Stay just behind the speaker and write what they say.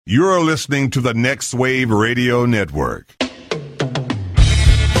You're listening to the Next Wave Radio Network.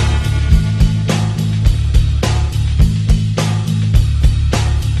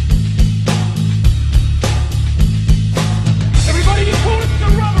 Everybody, you call it the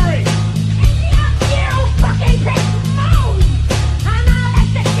robbery! You fucking big moan! And I'll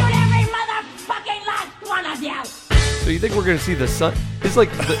execute every motherfucking last one of you! So you think we're going to see the sun? It's like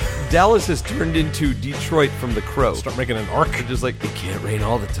Dallas has turned into Detroit from The Crow. Start making an arc. They're just like, it can't rain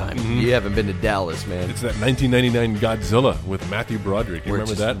all the time. You haven't been to Dallas, man. It's that 1999 Godzilla with Matthew Broderick. You Where it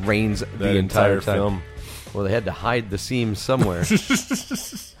remember just that? rains That the entire time. film. Well, they had to hide the seams somewhere.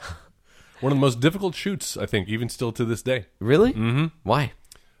 One of the most difficult shoots, I think, even still to this day. Really? Mm-hmm. Why?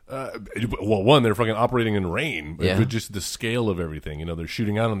 Well, one, they're fucking operating in rain. But Yeah. just the scale of everything. You know, they're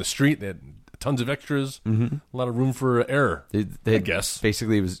shooting out on the street. They had tons of extras. A lot of room for error, They I guess.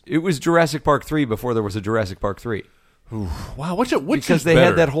 Basically, it was Jurassic Park 3 before there was a Jurassic Park 3. Wow, which Because is they better?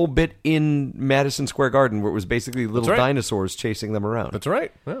 had that whole bit in Madison Square Garden where it was basically little right. dinosaurs chasing them around. That's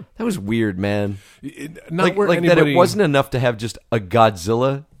right. Yeah. That was weird, man. Not Like where that anybody- it wasn't enough to have just a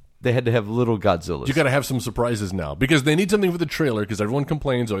Godzilla. They had to have little Godzillas. You got to have some surprises now because they need something for the trailer. Because everyone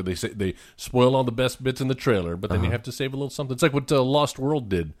complains, or they say they spoil all the best bits in the trailer, but then you have to save a little something. It's like what Lost World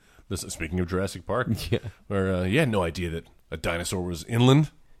did. Speaking of Jurassic Park, where you had no idea that a dinosaur was inland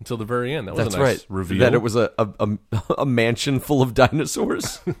until the very end. That was That's a nice right. reveal. That it was a mansion full of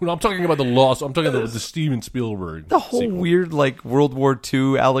dinosaurs. I'm talking about the Lost. I'm talking about the Steven Spielberg. The whole sequel. weird like World War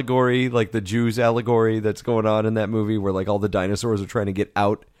II allegory, like the Jews allegory that's going on in that movie, where like all the dinosaurs are trying to get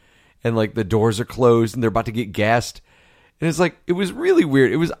out, and like the doors are closed and they're about to get gassed, and it's like it was really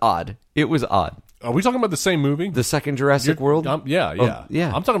weird. It was odd. Are we talking about the same movie? The second Jurassic World. Yeah. yeah.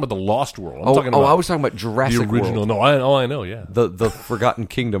 I'm talking about the Lost World. I'm talking about I was talking about Jurassic the original. World. No, I know. Yeah, The Forgotten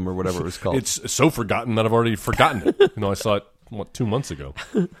Kingdom or whatever it was called. it's so forgotten that I've already forgotten it. I saw it 2 months ago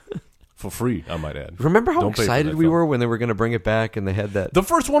for free. I might add. Remember how Don't pay for excited that we film. were when they were going to bring it back and they had that? The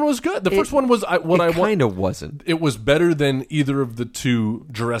first one was good. The first one was what I It kind of wasn't. It was better than either of the two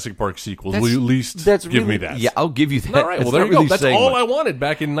Jurassic Park sequels. Will you at least give me that? Yeah, I'll give you that. All right. It's Well, there not you go. really That's saying all much. I wanted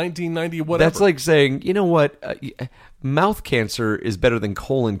back in 1990. Whatever. That's like saying, you know what? Mouth cancer is better than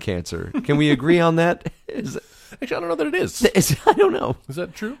colon cancer. Can we agree on that? Actually, I don't know that it is. I don't know. Is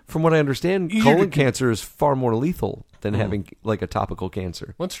that true? From what I understand, Easier colon to- cancer is far more lethal than having like a topical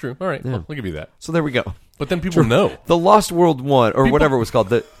cancer. That's true. All right. Well, I'll give you that. So there we go. But then people know. The Lost World 1, or whatever it was called,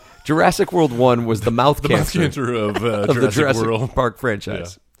 the Jurassic World 1 was the mouth The cancer, mouth cancer of, of the Jurassic World. Park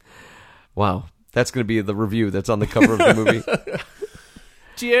franchise. Wow. That's going to be the review that's on the cover of the movie.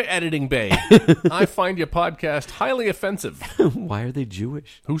 Dear Editing Bay, I find your podcast highly offensive. Why are they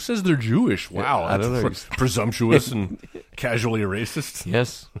Jewish? Who says they're Jewish? Wow, I don't know. that's presumptuous and casually racist.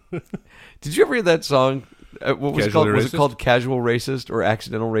 Yes. Did you ever hear that song? What was it called? Casually Was Racist? it called Casual Racist or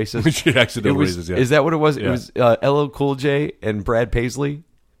Accidental Racist? Accidental It was- racist, yeah. Is that what it was? It Yeah. was LL Cool J and Brad Paisley.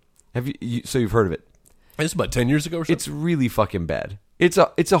 Have you? So you've heard of it? It's about 10 years ago or something. It's really fucking bad. It's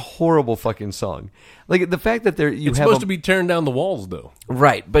a horrible fucking song. Like the fact that It's have supposed to be tearing down the walls, though.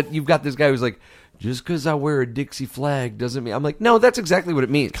 right, but you've got this guy who's like, just because I wear a Dixie flag doesn't mean I'm like, no, that's exactly what it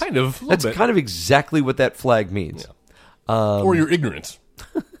means. Kind of, a little That's bit. kind of exactly what that flag means. Or your ignorance.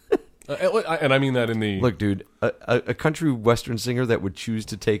 And I mean that in the... Look, dude, a country western singer that would choose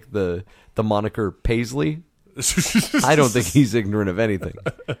to take the moniker Paisley, I don't think he's ignorant of anything.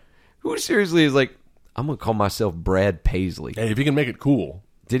 Who seriously is like, I'm going to call myself Brad Paisley. Hey, if you can make it cool.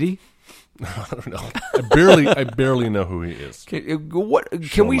 Did he? I don't know. I barely know who he is. Can my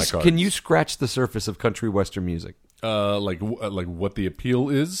cards. Can you scratch the surface of country western music? Like what the appeal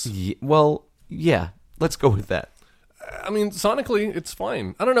is. Well, yeah. Let's go with that. I mean, sonically, it's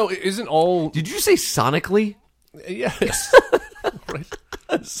fine. I don't know. Isn't all... Did you say sonically? Yes. Right.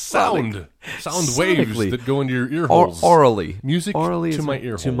 Sound waves Sonically. that go into your ear holes. Orally. Music Orally to is my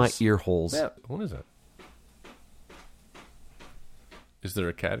ear holes. To my ear holes. Yeah. What is that? Is there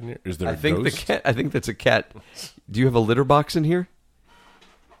a cat in here? Is there I a think ghost? I think that's a cat. Do you have a litter box in here?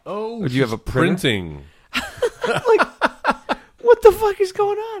 Oh, Or do you have a printer? printing? What the fuck is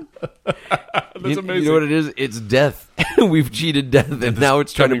going on? That's amazing. You know what it is? It's death. We've cheated death, and now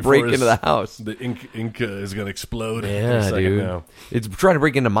it's trying to coming break for us. into the house. The ink is going to explode. in a Yeah, second dude. Now. It's trying to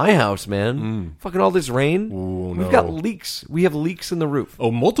break into my house, man. Fucking all this rain. Ooh, We've no. got leaks. We have leaks in the roof.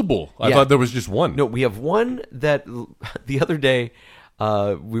 Oh, multiple. I Yeah. thought there was just one. No, we have one that the other day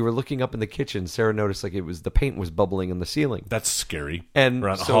we were looking up in the kitchen. Sarah noticed like the paint was bubbling in the ceiling. That's scary. And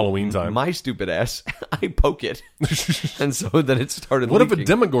around so Halloween time. my stupid ass, I poke it, and so then it started. What if leaking. a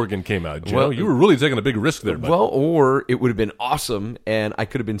Demogorgon came out, Joe? Well, you were really taking a big risk there, bud. Well, or it would have been awesome, and I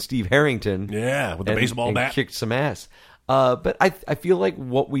could have been Steve Harrington. Yeah, with the and- baseball and bat. kicked some ass. But I feel like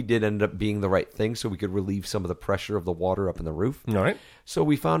what we did ended up being the right thing, so we could relieve some of the pressure of the water up in the roof. All right. So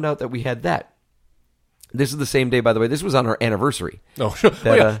we found out that we had that. This is the same day, by the way. This was on our anniversary. Oh, sure.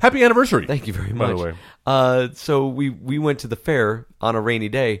 Happy anniversary. Thank you very much. By the way. So we went to the fair on a rainy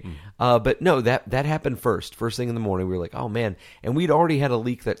day. But no, that happened first. First thing in the morning, we were like, oh, man. And we'd already had a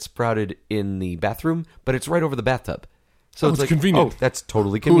leak that sprouted in the bathroom, but it's right over the bathtub. So it's like, convenient. Oh, that's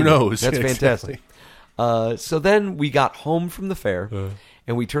totally convenient. Who knows? That's Yeah, fantastic. exactly. So then we got home from the fair,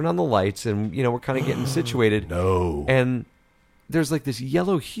 and we turned on the lights, and, we're kind of getting situated. No. And there's like this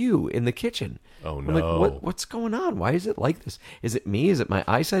yellow hue in the kitchen. Oh, I'm no. like, what's going on? Why is it like this? Is it me? Is it my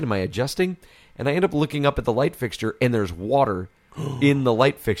eyesight? Am I adjusting? And I end up looking up at the light fixture, and there's water in the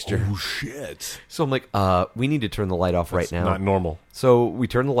light fixture. Oh, shit. So I'm like, we need to turn the light off right now. Not normal. So we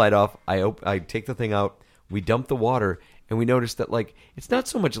turn the light off. I take the thing out. We dump the water, and we notice that, like, it's not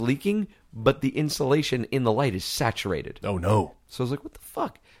so much leaking, but the insulation in the light is saturated. Oh, no. So I was like, what the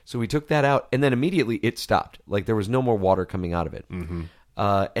fuck? So we took that out, and then immediately it stopped. Like, there was no more water coming out of it. Mm-hmm.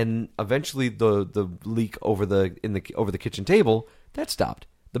 And eventually the leak over the kitchen table, that stopped.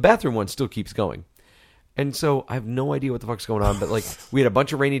 The bathroom one still keeps going. And so I have no idea what the fuck's going on, but, like, we had a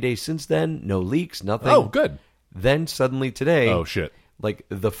bunch of rainy days since then, no leaks, nothing. Oh, good. Then suddenly today, Oh, shit. like,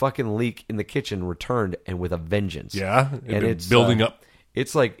 the fucking leak in the kitchen returned, and with a vengeance. Yeah? And it's building up.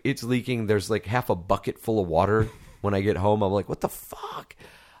 It's like, it's leaking. There's like half a bucket full of water when I get home. I'm like, what the fuck?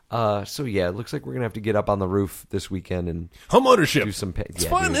 So yeah, it looks like we're gonna have to get up on the roof this weekend and Home ownership. do some. It's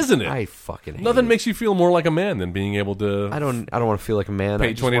fun, isn't it? I fucking hate Nothing it. makes you feel more like a man than being able to I don't want to feel like a man. pay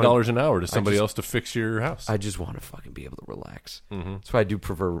I just wanna- $20 an hour to somebody else to fix your house. I just want to fucking be able to relax. Mm-hmm. That's why I do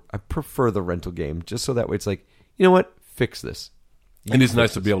prefer. I prefer the rental game, just so that way it's like, you know what, fix this. It is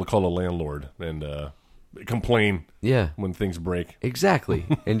nice to be able to call a landlord and complain Yeah, when things break. exactly,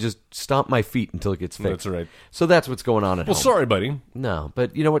 and just stomp my feet until it gets fixed. That's right. So that's what's going on at Well, home. sorry, buddy. No,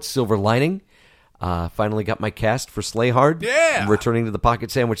 but you know what? Silver lining. Finally got my cast for Slay Hard. Yeah! Returning to the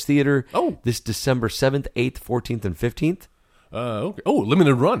Pocket Sandwich Theater. Oh. This December 7th, 8th, 14th, and 15th. Okay. Oh,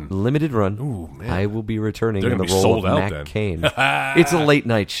 limited run. Limited run. Ooh, man. I will be returning They're in the gonna be role sold of out Mac then. Kane. It's a late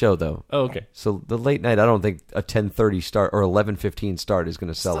night show, though. Oh, okay. So the late night, I don't think a 10:30 start or 11:15 start is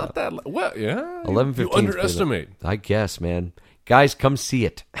going to sell out. Well, yeah. 11:15. You underestimate. I guess, man. Guys, come see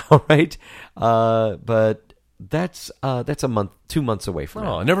it. All right. But that's a month, 2 months away from Oh,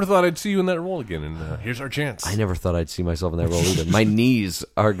 now. I never thought I'd see you in that role again, and here's our chance. I never thought I'd see myself in that role either. My knees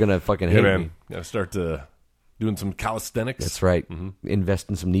are gonna fucking Hey, hate man. me. Gotta start doing some calisthenics. That's right. Invest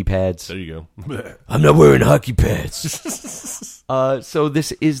in some knee pads. There you go. I'm not wearing hockey pads. So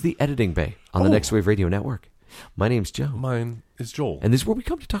this is the Editing Bay on the Next Wave Radio Network. My name's Joe. Mine is Joel. And this is where we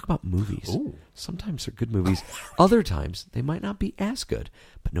come to talk about movies. Ooh. Sometimes they're good movies. Other times they might not be as good.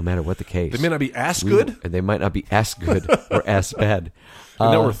 But no matter what the case. They may not be as good. And they might not be as good or as bad.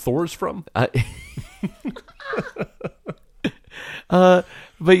 Isn't that where Thor's from?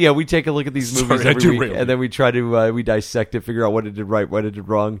 But yeah, we take a look at these movies Sorry, I every week, derailed and then we try to we dissect it, figure out what it did right, what it did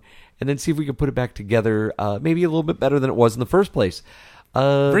wrong, and then see if we can put it back together, maybe a little bit better than it was in the first place.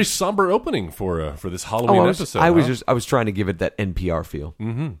 Very somber opening for this Halloween episode. I was trying to give it that NPR feel.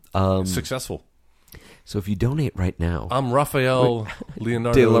 Successful. So if you donate right now, I'm Raphael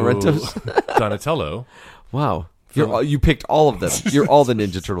Leonardo De Laurentiis. Donatello. Wow. You picked all of them. You're all the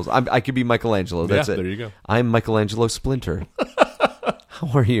Ninja Turtles. I could be Michelangelo. That's Yeah, it. there you go. I'm Michelangelo Splinter.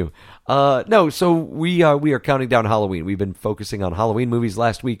 How are you? No, so we are counting down Halloween. We've been focusing on Halloween movies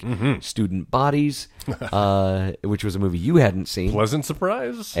last week. Student Bodies, which was a movie you hadn't seen. Pleasant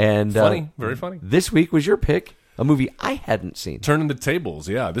surprise. And funny. Very funny. This week was your pick, a movie I hadn't seen. Turning the Tables,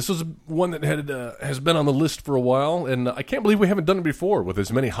 yeah. This was one that has been on the list for a while, and I can't believe we haven't done it before with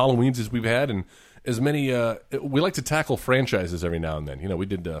as many Halloweens as we've had, and as many. We like to tackle franchises every now and then. You know, we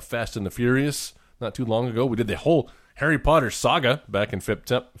did Fast and the Furious not too long ago. We did the whole Harry Potter saga back in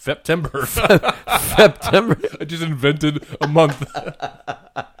September. September. I just invented a month.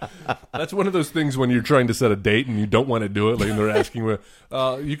 That's one of those things when you're trying to set a date and you don't want to do it. Like they're asking,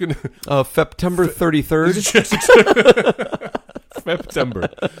 you can September 33rd. September,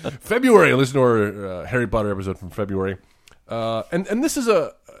 February. Listen to our Harry Potter episode from February, and this is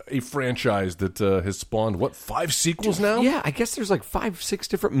a franchise that has spawned 5 sequels now. Yeah, I guess there's like 5-6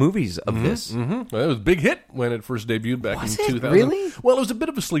 different movies of this. Well, it was a big hit when it first debuted back Was in it? 2000. Really? Well, it was a bit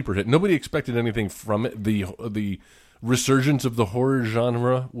of a sleeper hit. Nobody expected anything from it. The resurgence of the horror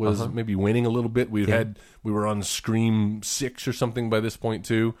genre was maybe waning a little bit. We were on Scream 6 or something by this point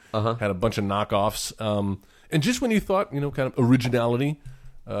too. Had a bunch of knockoffs. And just when you thought, kind of originality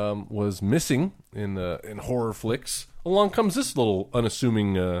was missing in horror flicks, along comes this little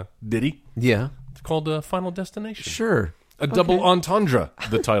unassuming ditty. Yeah. called Final Destination. Sure. A double entendre,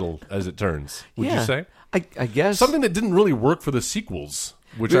 the title, as it turns. Would you say? I guess. Something that didn't really work for the sequels,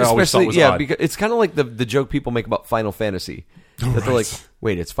 which I always thought was odd. Because it's kind of like the joke people make about Final Fantasy. That they're like,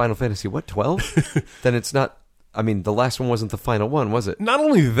 wait, it's Final Fantasy, what, 12? Then it's not, I mean, the last one wasn't the final one, was it? Not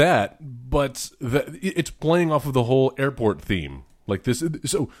only that, but it's playing off of the whole airport theme. Like this,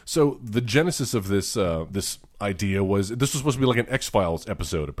 so the genesis of this this idea was this was supposed to be like an X-Files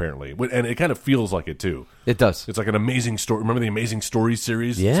episode, apparently, and it kind of feels like it too. It does. It's like an amazing story. Remember the Amazing Stories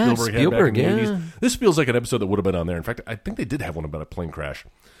series? Yeah, Spielberg had back in the yeah. 80s? This feels like an episode that would have been on there. In fact, I think they did have one about a plane crash.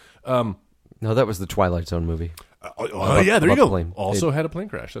 No, that was the Twilight Zone movie. Yeah, there you about go. the plane. Also had a plane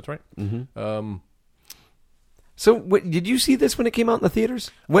crash. That's right. So, did you see this when it came out in the theaters?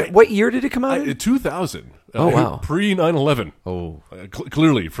 What year did it come out in? 2000. Oh, wow. Pre 9/11. Oh.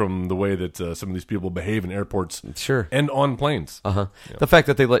 Clearly, from the way that some of these people behave in airports, Sure. and on planes. Uh-huh. Yeah. The fact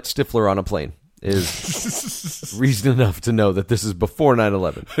that they let Stifler on a plane is reason enough to know that this is before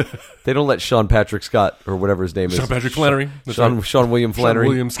 9/11. They don't let Sean Patrick Scott, or whatever his name is. Sean Patrick Flannery. Sean William Flannery. Sean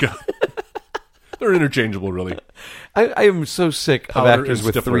William Scott. They're interchangeable, really. I am so sick Powder of actors and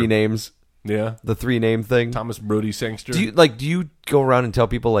with Stifler. 3 names. Yeah. The 3-name thing. Thomas Brody Sangster. Do you go around and tell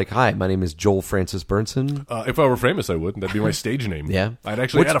people like, "Hi, my name is Joel Francis Burnson"? If I were famous, I would. That'd be my stage name. Yeah. I'd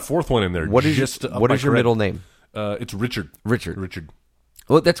actually add a 4th one in there. What is your middle name? It's Richard. Richard.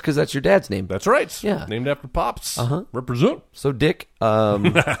 Well, that's because that's your dad's name. That's right. Yeah. Named after Pops. Uh-huh. Represent. So, Dick,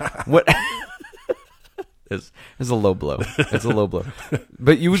 what? It's a low blow. It's a low blow.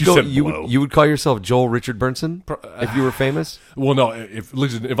 But you would you would call yourself Joel Richard Burnson if you were famous? Well, no.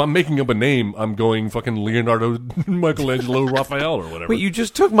 If I'm making up a name, I'm going fucking Leonardo, Michelangelo, Raphael, or whatever. Wait, you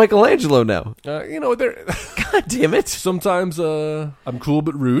just took Michelangelo now. There. God damn it! Sometimes I'm cool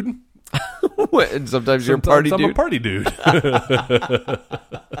but rude. And sometimes you're a party dude. I'm a party dude.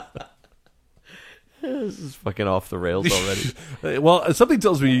 This is fucking off the rails already. Well, something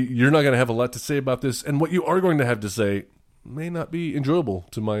tells me you're not going to have a lot to say about this, and what you are going to have to say may not be enjoyable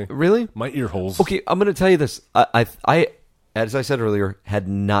to my ear holes. Okay, I'm going to tell you this. I, as I said earlier, had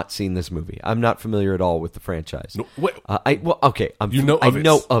not seen this movie. I'm not familiar at all with the franchise. No, wait. I know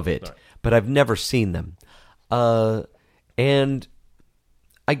of it, right, but I've never seen them. And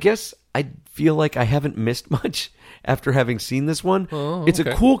I guess I feel like I haven't missed much after having seen this one. Oh, it's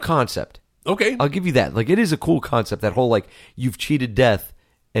a cool concept. Okay. I'll give you that. Like, it is a cool concept, that whole, like, you've cheated death,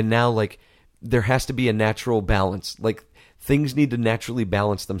 and now, like, there has to be a natural balance. Like, things need to naturally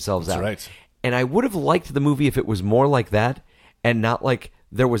balance themselves out. That's right. And I would have liked the movie if it was more like that, and not like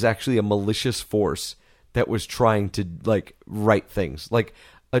there was actually a malicious force that was trying to, like, right things. Like,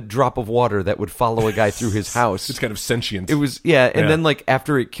 a drop of water that would follow a guy through his house. It's kind of sentient. It was, and then, like,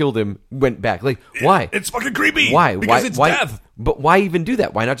 after it killed him, went back. Like, why? It's fucking creepy. Why? Because it's death. But why even do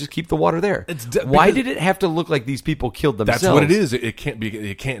that? Why not just keep the water there? Why did it have to look like these people killed themselves? That's what it is. It can't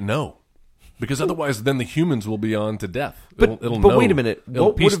be. It can't know, because otherwise, then the humans will be on to death. But know. Wait a minute.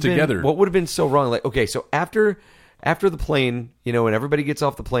 It'll piece together. What would have been so wrong? Like, okay, so after the plane, and everybody gets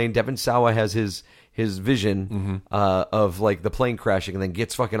off the plane, Devon Sawa has his vision of, like, the plane crashing, and then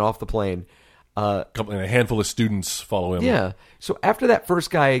gets fucking off the plane. A handful of students follow him. Yeah. So after that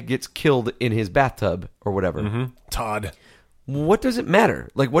first guy gets killed in his bathtub or whatever, Todd. What does it matter?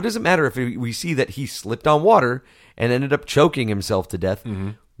 Like, what does it matter if we see that he slipped on water and ended up choking himself to death?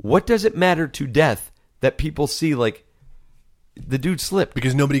 What does it matter to death that people see, like, the dude slipped?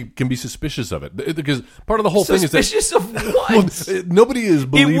 Because nobody can be suspicious of it. Because part of the whole thing is that... Suspicious of what? Nobody is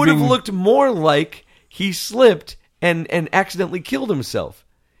believing... It would have looked more like he slipped and accidentally killed himself.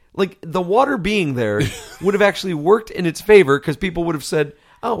 Like, the water being there would have actually worked in its favor, because people would have said,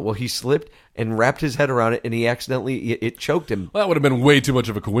 oh, well, he slipped and wrapped his head around it, and he accidentally, it choked him. Well, that would have been way too much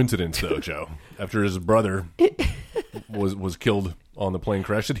of a coincidence, though, Joe. After his brother was killed on the plane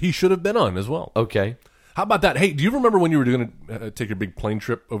crash that he should have been on as well. Okay. How about that? Hey, do you remember when you were going to take your big plane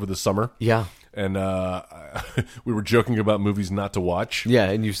trip over the summer? Yeah. And we were joking about movies not to watch. Yeah,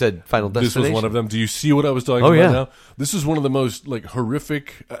 and you said Final Destination. This was one of them. Do you see what I was talking about now? This is one of the most, like,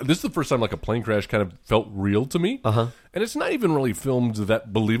 horrific... this is the first time, like, a plane crash kind of felt real to me. Uh-huh. And it's not even really filmed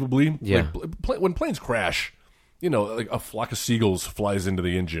that believably. Yeah. Like, when planes crash, like a flock of seagulls flies into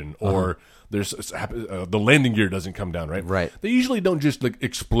the engine, or there's the landing gear doesn't come down, right? Right. They usually don't just, like,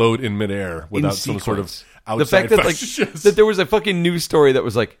 explode in midair without some sort of outside the fact that, like, that there was a fucking news story that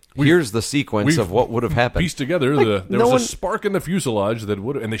was like, here's the sequence of what would have happened. Pieced together, like, there was a spark in the fuselage that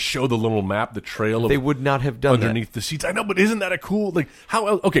would, and they show the little map, the trail of they would not have done underneath the seats. I know, but isn't that a cool, like, how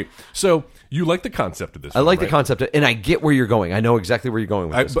else? Okay, so you like the concept of this? I like right? the concept, and I get where you're going. I know exactly where you're going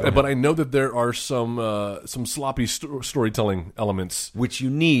with this. But I know that there are some sloppy storytelling elements, which you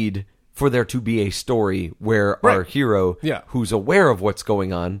need for there to be a story where our hero, Yeah. who's aware of what's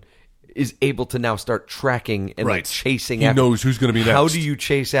going on, is able to now start tracking and like chasing. He knows who's going to be next. How do you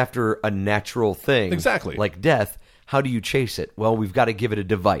chase after a natural thing? Exactly. Like death. How do you chase it? Well, we've got to give it a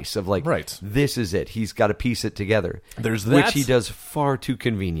device of like, Right. this is it. He's got to piece it together. There's Which that. he does far too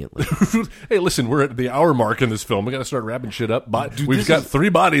conveniently. Hey, listen, we're at the hour mark in this film. We got to start wrapping shit up. We've this got is- 3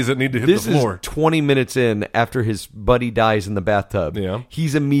 bodies that need to hit This the floor. is 20 minutes in after his buddy dies in the bathtub. Yeah.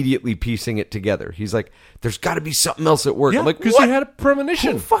 He's immediately piecing it together. He's like, there's got to be something else at work. Yeah, I'm like, because what? he had a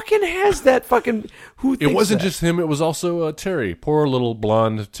premonition. Who fucking has that fucking... Who It thinks wasn't that? just him. It was also Terry. Poor little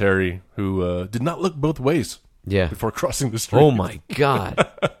blonde Terry, who did not look both ways Yeah. before crossing the street. Oh my God.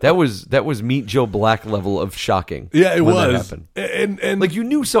 That was Meet Joe Black level of shocking. Yeah, it when that was. happened. And Like you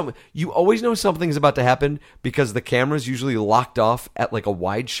knew something. You always know something's about to happen because the camera's usually locked off at like a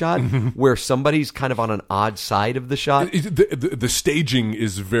wide shot where somebody's kind of on an odd side of the shot. the staging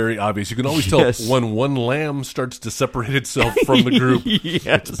is very obvious. You can always tell Yes. when one lamb starts to separate itself from the group.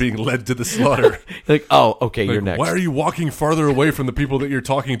 Yes. It's being led to the slaughter. Like, oh, okay, Like, you're next. why are you walking farther away from the people that you're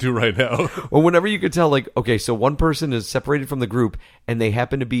talking to right now? Or whenever you could tell, like, okay, so one person is separated from the group and they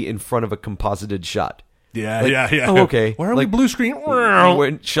happen to be in front of a composited shot. Yeah, Like, yeah. oh, okay. Why are Like, we blue screen?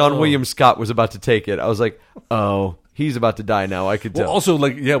 When Sean William Scott was about to take it, I was like, oh, he's about to die now. I could tell. Well, also,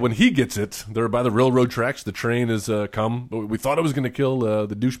 like, yeah, when he gets it, they're by the railroad tracks. The train has come. We thought it was going to kill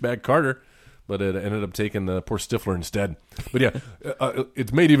the douchebag Carter, but it ended up taking poor Stifler instead. But yeah,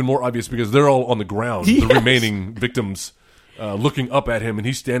 it's made even more obvious because they're all on the ground, Yes. the remaining victims, looking up at him, and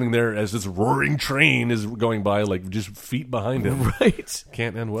he's standing there as this roaring train is going by, like just feet behind him. Right.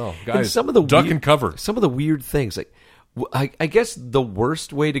 Can't end well, And guys. some of the duck weird- and cover. Some of the weird things, like I guess the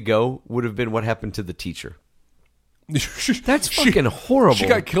worst way to go would have been what happened to the teacher. That's fucking horrible. She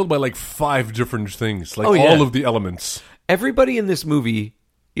got killed by like 5 different things, like Oh, yeah. all of the elements. Everybody in this movie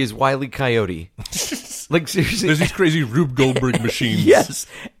is Wile E. Coyote. Like seriously, There's these crazy Rube Goldberg machines. yes,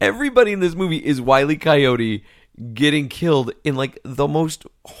 everybody in this movie is Wile E. Coyote getting killed in like the most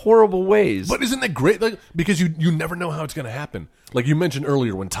horrible ways. But isn't that great? Like, because you never know how it's going to happen. Like you mentioned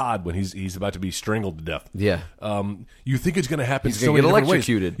earlier, when Todd, when he's about to be strangled to death. Yeah. You think it's going to happen. He's so gonna many get different ways.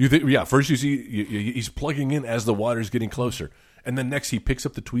 electrocuted. You think, yeah. First, you see he's plugging in as the water's getting closer, and then next he picks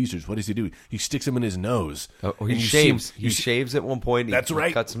up the tweezers. What does he do? He sticks them in his nose. Oh, And he you see him- shaves. you He see- shaves at one point. That's he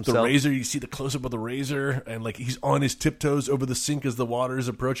right. Cuts The himself. razor. You see the close up of the razor, and like he's on his tiptoes over the sink as the water is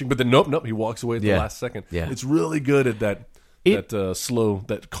approaching. But then nope, he walks away at the Yeah. last second. Yeah. It's really good at that. Slow,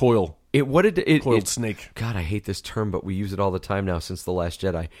 that coil. Coiled snake. God, I hate this term, but we use it all the time now since The Last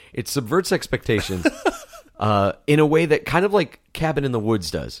Jedi. It subverts expectations in a way that kind of like Cabin in the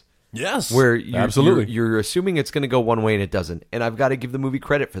Woods does. Yes, Where you're assuming it's going to go one way and it doesn't. And I've got to give the movie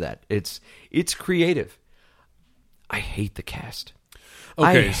credit for that. It's creative. I hate the cast. Okay,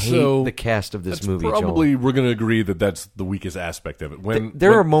 I hate so the cast of this that's movie, probably Joel. We're going to agree that that's the weakest aspect of it. When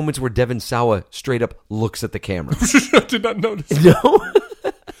There are moments where Devin Sawa straight up looks at the camera. I did not notice. No?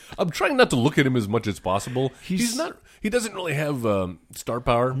 I'm trying not to look at him as much as possible. He's- He's not. He doesn't really have star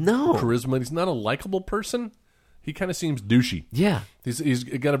power. No. charisma. He's not a likable person. He kind of seems douchey. Yeah. He's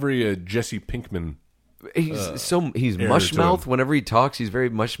got a very Jesse Pinkman. He's air mush to mouth him. whenever he talks. He's very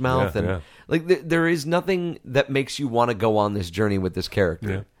mush mouth, Yeah, and yeah. like there is nothing that makes you want to go on this journey with this character.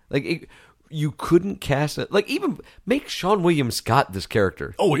 Yeah. Like you couldn't cast it. Like even make Sean William Scott this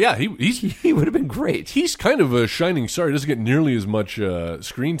character. Oh yeah, he's He would have been great. he's kind of a shining star. He doesn't get nearly as much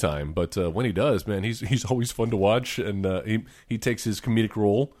screen time, but when he does, man, he's always fun to watch, and he takes his comedic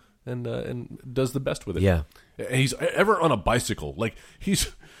role and does the best with it. Yeah. And he's ever on a bicycle. Like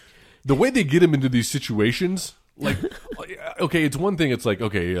he's the way they get him into these situations. Like, okay, it's one thing. It's like,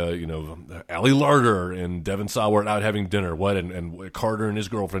 okay, Ali Larder and Devin Sawa are out having dinner. What? And Carter and his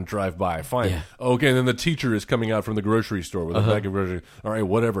girlfriend drive by. Fine. Yeah. Okay, and then the teacher is coming out from the grocery store with a bag of groceries. All right,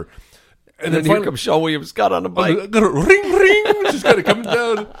 whatever. And then here comes Sean William Scott on a bike. Ring, ring. Just kind of coming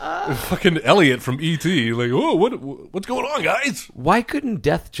down. Fucking Elliot from E.T. Like, oh, what's going on, guys? Why couldn't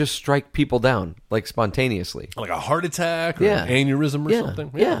death just strike people down like spontaneously? Like a heart attack or Yeah. an aneurysm or Yeah.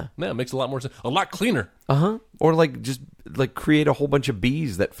 something. Yeah. it makes a lot more sense. A lot cleaner. Or like just like create a whole bunch of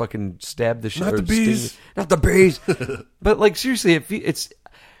bees that fucking stab the shit. Not or the bees. sting- Not the bees. But like seriously,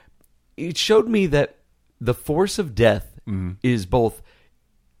 it showed me that the force of death is both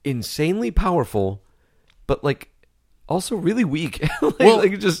insanely powerful, but like also really weak.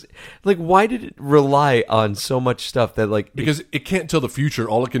 Why did it rely on so much stuff that like Because it can't tell the future.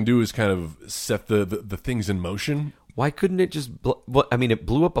 All it can do is kind of set the things in motion. why couldn't it just it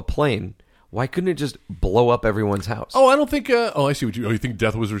blew up a plane. Why couldn't it just blow up everyone's house? Oh, I don't think. I see what you. Oh, you think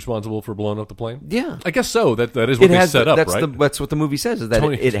Death was responsible for blowing up the plane? Yeah. I guess so. That is what they set up, right? That's what the movie says, is that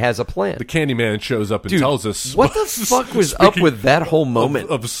Tony- it has a plan. The Candyman shows up and Dude, tells us what the fuck was up with that whole moment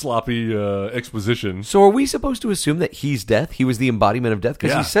of sloppy exposition. So are we supposed to assume that he's Death? He was the embodiment of Death?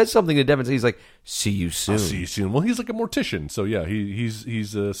 Because Yeah. he said something to Devin. He's like, "See you soon." I'll see you soon. Well, he's like a mortician, so yeah,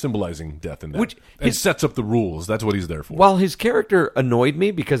 he's symbolizing death in that, Which and his- sets up the rules. That's what he's there for. While his character annoyed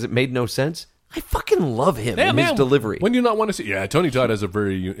me because it made no sense, I fucking love him and his delivery. When you not want to see, yeah, Tony Todd has a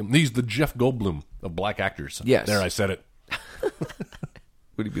he's the Jeff Goldblum of black actors. Yes. There, I said it.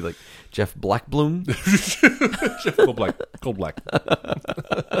 Would he be like Jeff Blackbloom? Jeff Goldblack.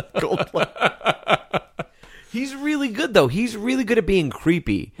 Goldblack. He's really good though. He's really good at being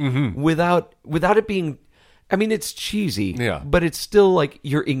creepy without it being. I mean, it's cheesy, Yeah. but it's still like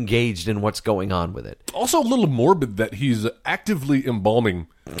you're engaged in what's going on with it. Also, a little morbid that he's actively embalming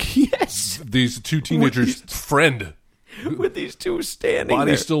Yes, these two teenagers' friend. with these two standing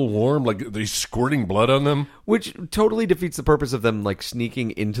Body there, still warm, like they're squirting blood on them. which totally defeats the purpose of them like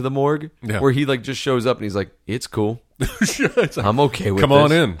sneaking into the morgue, Yeah. where he like just shows up and he's like, "It's cool, It's like, I'm okay with come this."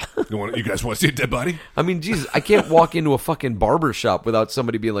 on in. You guys want to see a dead body? I mean, Jesus, I can't walk into a fucking barber shop without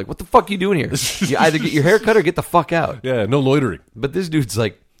somebody being like, "What the fuck are you doing here? You either get your hair cut or get the fuck out." Yeah, no loitering. But this dude's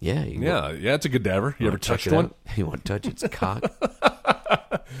like, "Yeah, you Yeah, it's a cadaver. You ever touched check it one? out? You want to touch its cock?"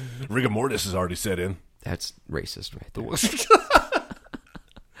 Rigor mortis is already set in. That's racist, right there.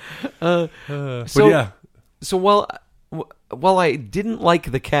 But So, yeah, so while I didn't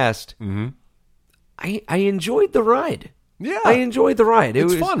like the cast, I enjoyed the ride. Yeah. I enjoyed the ride.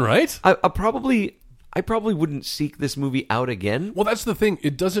 it's fun, right? I probably wouldn't seek this movie out again. Well, that's the thing.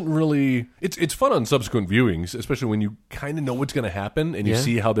 It doesn't really. It's fun on subsequent viewings, especially when you kind of know what's going to happen and you Yeah.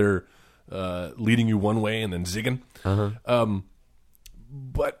 see how they're leading you one way and then zigging.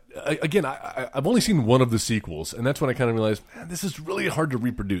 But again, I've only seen one of the sequels, and that's when I kind of realized, man, this is really hard to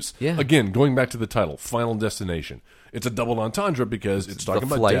reproduce. Yeah. Again, going back to the title, Final Destination. It's a double entendre because it's talking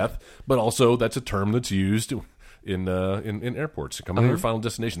about flight. death, but also that's a term that's used in airports. Coming to your final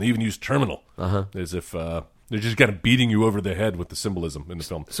destination. They even use terminal as if they're just kind of beating you over the head with the symbolism in the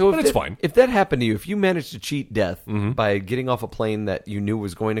film. So but it's fine. If that happened to you, if you managed to cheat death by getting off a plane that you knew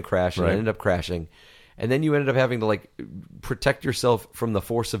was going to crash and Right. ended up crashing, and then you ended up having to like protect yourself from the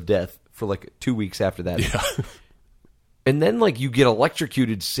force of death for like 2 weeks after that, and then like you get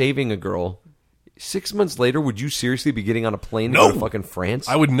electrocuted saving a girl. 6 months later, would you seriously be getting on a plane to go to fucking France?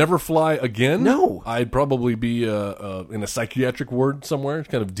 I would never fly again. No. I'd probably be in a psychiatric ward somewhere,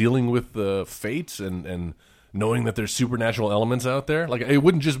 kind of dealing with fates and knowing that there's supernatural elements out there. Like it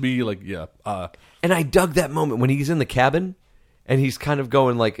wouldn't just be like, And I dug that moment when he's in the cabin and he's kind of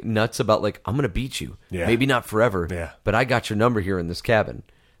going like nuts about like, I'm going to beat you. Yeah. Maybe not forever, Yeah. but I got your number here in this cabin.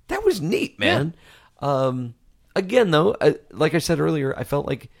 That was neat, man. Again, though, like I said earlier, I felt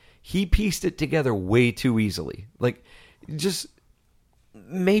like he pieced it together way too easily. Like, just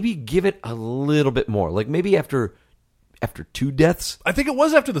maybe give it a little bit more. Like maybe after 2 deaths. I think it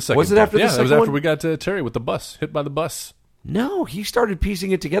was after the second. Was it death. after the Yeah, it was second after one? we got Terry with the bus, hit by the bus. No, he started piecing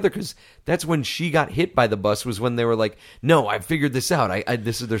it together because that's when she got hit by the bus. Was when they were like, "No, I figured this out.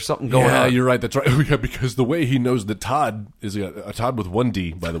 There's something going Yeah, on." you're right. That's right. Yeah, because the way he knows that Todd is a Todd with one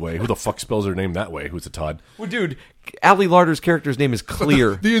D, by the way. Who the fuck spells her name that way? Who's a Todd? Well, dude, Ali Larter's character's name is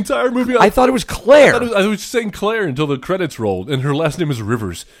Clear. The entire movie, I thought it was Claire. I was saying Claire until the credits rolled, and her last name is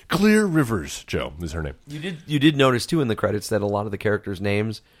Rivers. Clear Rivers, Joe, is her name. You did notice too in the credits that a lot of the characters'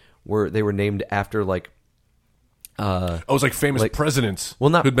 names were named after like. It was like famous presidents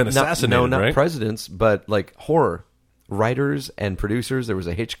who'd been assassinated, not right? presidents, but like horror writers and producers. There was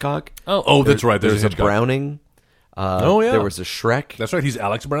a Hitchcock. Oh, that's right. There's a a Hitchcock. Browning. Oh, yeah. There was a Shrek. That's right. He's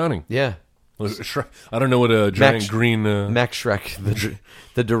Alex Browning. Yeah. I don't know what a giant Max- green... Max Shrek,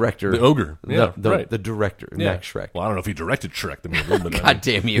 the director. The ogre. Yeah, the director, Yeah. Max Shrek. Well, I don't know if he directed Shrek the movie, but God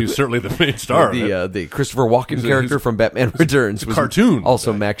damn you. He's certainly the main star. The Christopher Walken character from Batman Returns was cartoon.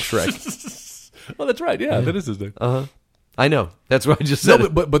 also Max Shrek. Oh, that's right. Yeah, that is his name. I know. That's what I just said. No,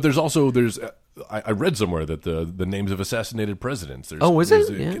 but there's also I read somewhere that the names of assassinated presidents. Is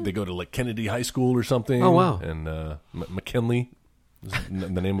it? Yeah. They go to like Kennedy High School or something. Oh, wow. And McKinley is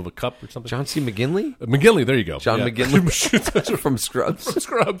the name of a cup or something. John C. McGinley? McGinley. There you go. John Yeah. McGinley from Scrubs. From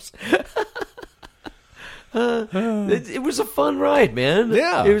Scrubs. It was a fun ride, man.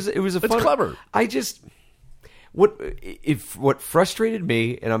 Yeah. It was a It's fun. clever. I just what frustrated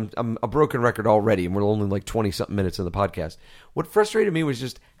me, and I'm a broken record already, and we're only like 20-something minutes in the podcast. What frustrated me was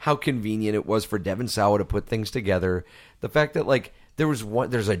just how convenient it was for Devin Sawa to put things together. The fact that like there's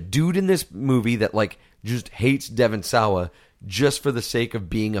a dude in this movie that like just hates Devin Sawa, just for the sake of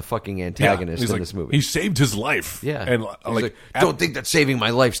being a fucking antagonist in this movie. He saved his life. Yeah. And He's like, don't think that saving my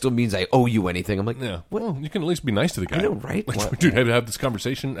life still means I owe you anything. I'm like, yeah. what? Well, you can at least be nice to the guy. I know, right? Like, dude, have this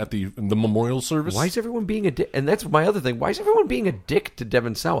conversation at the memorial service. Why is everyone being a dick? And that's my other thing. Why is everyone being a dick to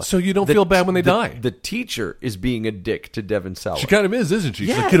Devon Sawa? So you don't feel bad when they die. The teacher is being a dick to Devon Sawa. She kind of is, isn't she?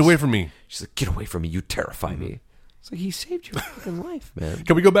 She's like, Yes. get away from me. She's like, get away from me. You terrify me. It's like, he saved your fucking life, man.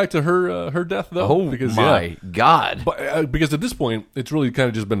 Can we go back to her death, though? Oh, my God. But, because at this point, it's really kind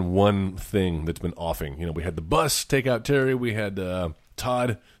of just been one thing that's been offing. You know, we had the bus take out Terry. We had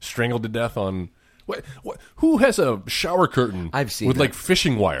Todd strangled to death on... Who has a shower curtain I've seen with, that. like,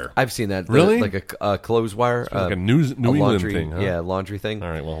 fishing wire? I've seen that. Really? Like a clothes wire. Like a New England laundry, thing, huh? Yeah, laundry thing. All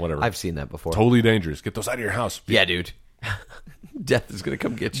right, well, whatever. I've seen that before. Totally dangerous. Get those out of your house. Yeah, dude. Death is going to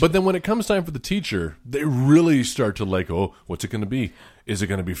come get you. But then when it comes time for the teacher, they really start to like, oh, what's it going to be? Is it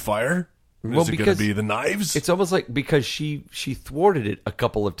going to be fire? Well, Is it going to be the knives? It's almost like because she thwarted it a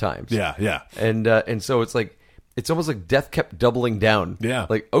couple of times. Yeah. And so it's like it's almost like Death kept doubling down. Yeah.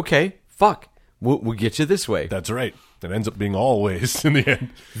 Like, okay, fuck. We'll get you this way. That's right. It ends up being always in the end.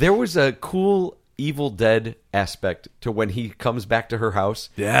 There was a cool Evil Dead aspect to when he comes back to her house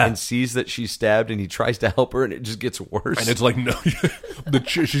and sees that she's stabbed and he tries to help her and it just gets worse. And it's like, no,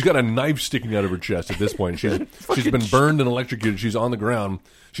 she's got a knife sticking out of her chest at this point. She's been burned and electrocuted. She's on the ground.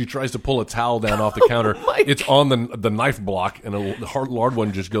 She tries to pull a towel down off the counter. It's on the knife block, and a hard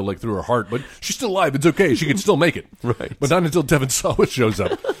one just go like through her heart. But she's still alive. It's okay. She can still make it. Right. But not until Devon Sawa shows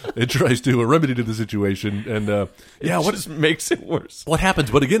up. It tries to remedy to the situation, and what just makes it worse? What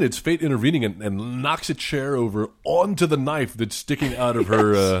happens? But again, it's fate intervening and knocks a chair over onto the knife that's sticking out of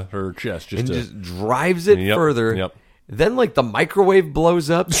her her chest, just drives it further. Yep. Then, like, the microwave blows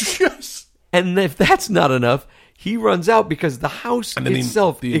up. Yes. And if that's not enough, he runs out because the house And then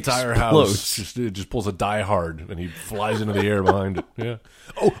itself the entire explodes. house just pulls a Die Hard, and he flies into the air behind it. Yeah.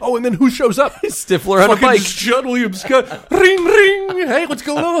 Oh, and then who shows up? Stifler on a Fucking bike. John Williams. Ring, ring. Hey, what's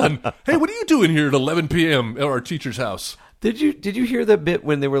going on? Hey, what are you doing here at 11 p.m. at our teacher's house? Did you hear that bit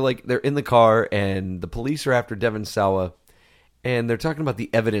when they were like they're in the car and the police are after Devon Sawa and they're talking about the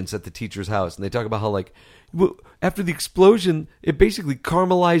evidence at the teacher's house and they talk about how like after the explosion it basically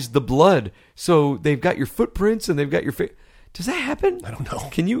caramelized the blood, so they've got your footprints and they've got your Does that happen? I don't know.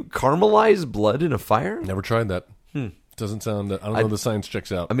 Can you caramelize blood in a fire? Never tried that. Doesn't sound. I don't know if the science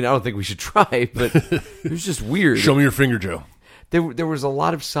checks out. I mean, I don't think we should try, but it was just weird. Show me your finger, Joe. There was a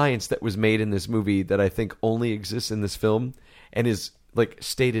lot of science that was made in this movie that I think only exists in this film and is like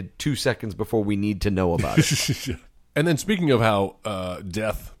stated 2 seconds before we need to know about it. And then speaking of how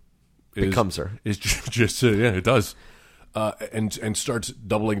death becomes her, is just it does, and starts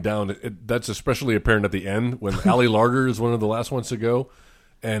doubling down. That's especially apparent at the end when Ali Larder is one of the last ones to go,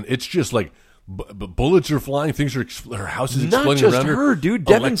 and it's just like. Bullets are flying. Things are. Her house is exploding not just around her, dude.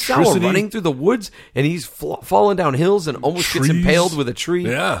 Devon Sawa running through the woods, and he's falling down hills and almost gets impaled with a tree.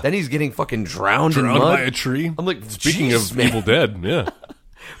 Yeah. Then he's getting fucking drowned in mud by a tree. I'm like, speaking of man. Evil Dead, yeah.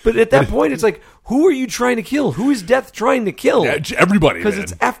 But at that point, it's like, who are you trying to kill? Who is Death trying to kill? Yeah, everybody, because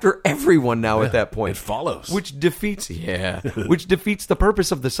it's after everyone now. At that point, it follows, which defeats the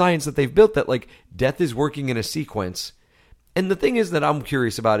purpose of the science that they've built. That like Death is working in a sequence, and the thing is that I'm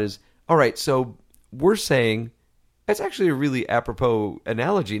curious about is. All right, so we're saying that's actually a really apropos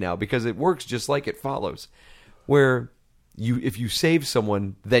analogy now because it works just like it follows, where if you save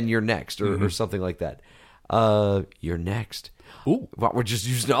someone, then you're next, or something like that. You're next. Ooh, well, we're just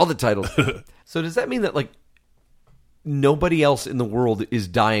using all the titles. So does that mean that like nobody else in the world is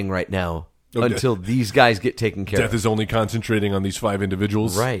dying right now until these guys get taken care of? Death is only concentrating on these 5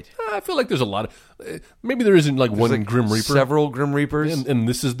 individuals, right? I feel like there's a lot of. Maybe there isn't like one Grim Reaper. Several Grim Reapers. And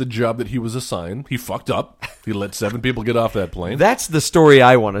this is the job that he was assigned. He fucked up. He let 7 people get off that plane. That's the story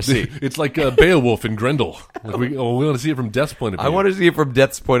I want to see. It's like Beowulf and Grendel. Like we want to see it from Death's point of view. I want to see it from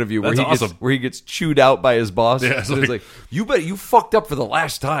Death's point of view. That's awesome. Where he gets chewed out by his boss. Yeah, it's like, you fucked up for the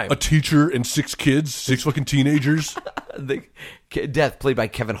last time. A teacher and 6 kids, 6 fucking teenagers. Death, played by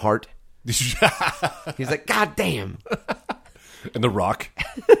Kevin Hart. He's like, God damn. And The Rock.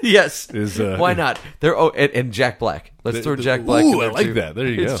 Yes. Is why not? And Jack Black. Let's throw Jack Black in there I like too. that. There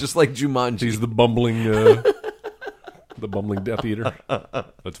you go. It's just like Jumanji. He's the bumbling the bumbling Death Eater.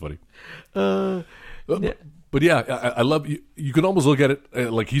 That's funny. But yeah, I love you. You can almost look at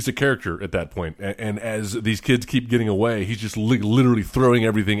it like he's a character at that point. And as these kids keep getting away, he's just literally throwing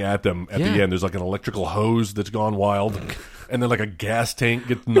everything at them at the end. There's like an electrical hose that's gone wild. And then like a gas tank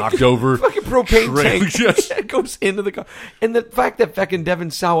gets knocked over. Fucking propane tank. Yes. It goes into the car. And the fact that fucking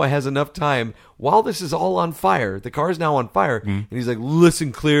Devon Sawa has enough time, while this is all on fire, the car's now on fire, and he's like,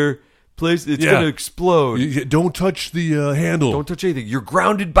 listen, Clear, place. It's going to explode. Don't touch the handle. Don't touch anything. You're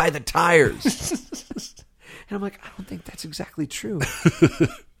grounded by the tires. And I'm like, I don't think that's exactly true.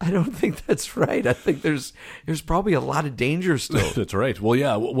 I don't think that's right. I think there's probably a lot of danger still. That's right. Well,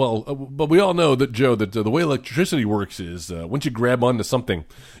 yeah. Well, but we all know that, Joe, that the way electricity works is once you grab onto something,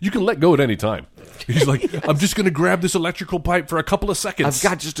 you can let go at any time. He's like, yes. I'm just going to grab this electrical pipe for a couple of seconds. I've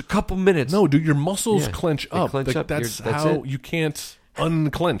got just a couple minutes. No, dude, your muscles clench up. Clench up. That's how you can't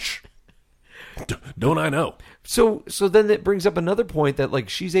unclench. Don't I know? So then that brings up another point that like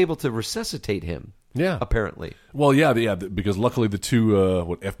she's able to resuscitate him. Yeah, apparently. Well, yeah, because luckily the two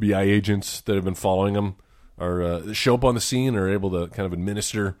FBI agents that have been following him are show up on the scene, are able to kind of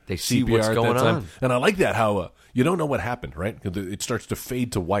administer they see CPR what's at going that time. on. And I like that how you don't know what happened, right? 'Cause it starts to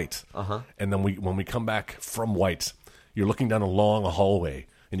fade to white, and then when we come back from white, you're looking down a long hallway,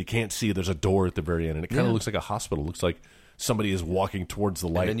 and you can't see. There's a door at the very end, and it kind of looks like a hospital. It looks like somebody is walking towards the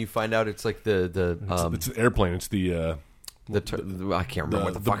light. And then you find out it's like it's an airplane. It's the I can't remember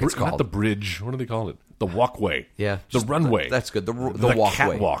what the fuck it's called. Not the bridge. What do they call it? The walkway. Yeah. The runway. That's good. The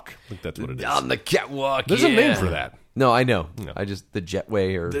walkway. walkway. I think that's what it is. On the catwalk. There's a name for that. No, I know. No. I just, the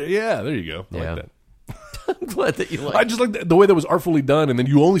jetway or... Yeah, there you go. I like that. I'm glad that you like I just like the way that was artfully done, and then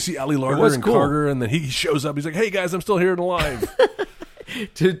you only see Ali Larter and cool. Carter, and then he shows up. He's like, hey, guys, I'm still here and alive.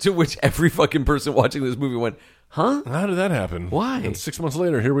 to which every fucking person watching this movie went, huh? How did that happen? Why? And 6 months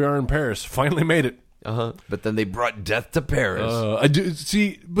later, here we are in Paris. Finally made it. But then they brought death to Paris. I do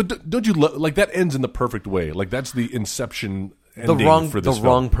see, but don't you like that ends in the perfect way? Like that's the Inception ending for this film.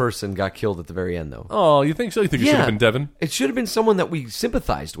 Wrong person got killed at the very end, though. Oh, you think so? You think it should have been Devin? It should have been someone that we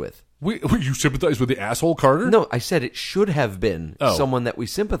sympathized with. You sympathize with the asshole Carter? No, I said it should have been someone that we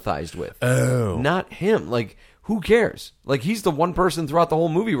sympathized with. Oh, not him. Like, who cares? Like, he's the one person throughout the whole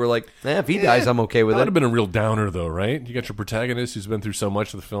movie where, like, if he dies, I'm okay with it. That would have been a real downer, though, right? You got your protagonist who's been through so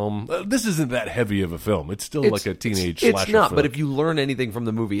much of the film. This isn't that heavy of a film. It's still like a teenage slasher It's not, film. but if you learn anything from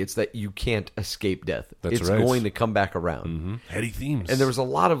the movie, it's that you can't escape death. That's it's right. going to come back around. Mm-hmm. Heady themes. And there was a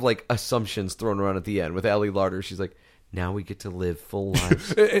lot of, like, assumptions thrown around at the end with Ali Larter. She's like, now we get to live full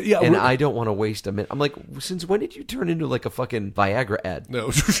lives. And I don't want to waste a minute. I'm like, since when did you turn into like a fucking Viagra ad? No.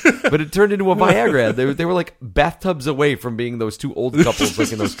 But it turned into a Viagra ad. They were like bathtubs away from being those two old couples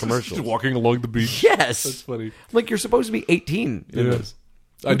like in those commercials. Just walking along the beach. Yes. That's funny. I'm like, you're supposed to be 18 in this.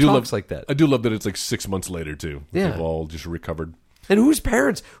 I do talks love like that. I do love that it's like 6 months later, too. Yeah. They've all just recovered. And whose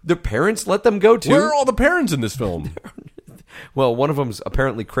parents? Their parents let them go too? Where are all the parents in this film? Well, one of them's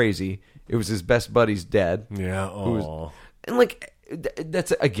apparently crazy. It was his best buddy's dad. Yeah. Oh. And like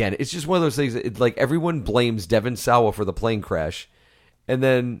that's again, it's just one of those things. Like everyone blames Devin Sawa for the plane crash, and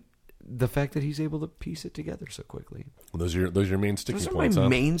then the fact that he's able to piece it together so quickly. Well, those are your main sticking Those are points. my huh?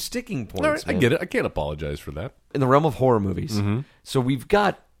 main sticking points. All right, I man. get it. I can't apologize for that. In the realm of horror movies, Mm-hmm. so we've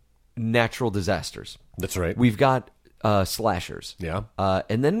got natural disasters. That's right. We've got slashers. Yeah.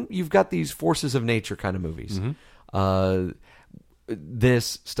 And then you've got these forces of nature kind of movies. Mm-hmm.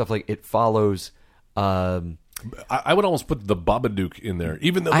 This stuff like It Follows. I would almost put the Babadook in there,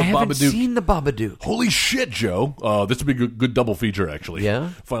 even though the I haven't Babadook. seen the Babadook. Holy shit, Joe! This would be a good double feature, actually. Yeah?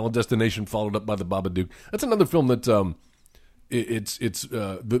 Final Destination followed up by the Babadook. That's another film that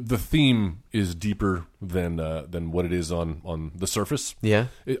the theme is deeper than what it is on the surface. Yeah.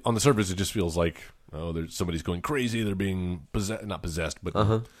 On the surface, it just feels like there's somebody's going crazy. They're being not possessed,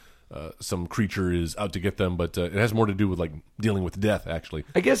 but some creature is out to get them. But it has more to do with like dealing with death. Actually,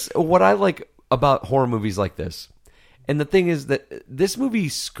 I guess what I like about horror movies like this, and the thing is that this movie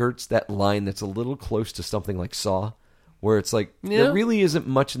skirts that line that's a little close to something like Saw, where it's like there really isn't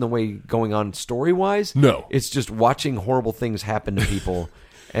much in the way going on story-wise. No. It's just watching horrible things happen to people,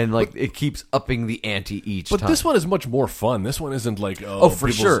 and like it keeps upping the ante each time. But this one is much more fun. This one isn't like, for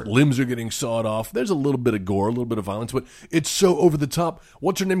people's sure. limbs are getting sawed off. There's a little bit of gore, a little bit of violence, but it's so over the top.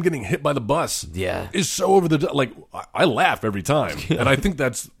 What's her name getting hit by the bus? Yeah. Is so over the top. Like, I laugh every time. And I think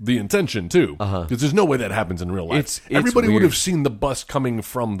that's the intention, too. Because there's no way that happens in real life. It's Everybody would weird. have seen the bus coming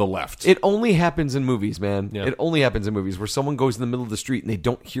from the left. It only happens in movies, man. Yeah. It only happens in movies where someone goes in the middle of the street and they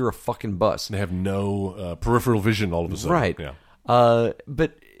don't hear a fucking bus. They have no peripheral vision all of a sudden. Right. Yeah.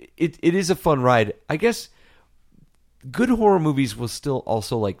 But it is a fun ride. I guess good horror movies will still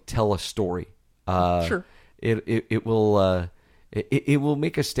also like tell a story. Sure. It will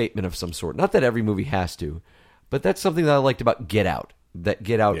make a statement of some sort. Not that every movie has to, but that's something that I liked about Get Out. That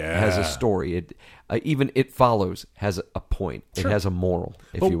Get Out has a story. It even It Follows has a point. Sure. It has a moral,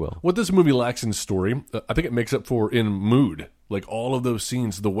 if But you will. What this movie lacks in story, I think it makes up for in mood. Like all of those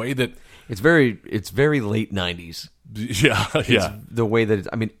scenes, the way that It's very late 90s. yeah. The way that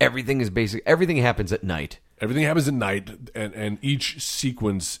I mean, everything is basic. Everything happens at night. Everything happens at night, and each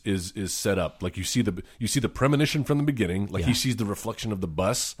sequence is set up. Like you see the premonition from the beginning. Like he sees the reflection of the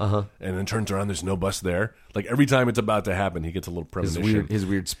bus, and then turns around. There's no bus there. Like every time it's about to happen, he gets a little premonition. His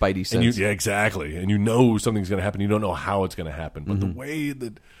weird spidey sense. And exactly. And you know something's going to happen. You don't know how it's going to happen, but the way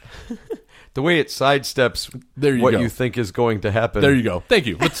that the way it sidesteps what you think is going to happen. There you go. Thank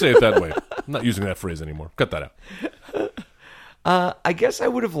you. Let's say it that way. I'm not using that phrase anymore. Cut that out. I guess I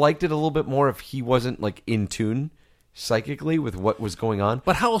would have liked it a little bit more if he wasn't like in tune psychically with what was going on.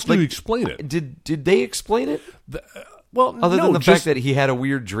 But how else do you explain it? Did they explain it? Other no, than the just fact that he had a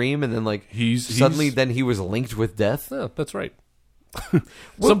weird dream and then like suddenly then he was linked with death. Yeah, that's right.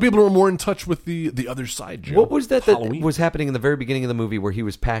 Some people are more in touch with the other side, Joe. What was that was happening in the very beginning of the movie where he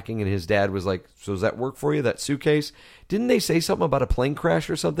was packing and his dad was like, "So does that work for you, that suitcase?" Didn't they say something about a plane crash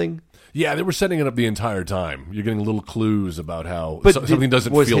or something? Yeah, they were setting it up the entire time. You're getting little clues about how something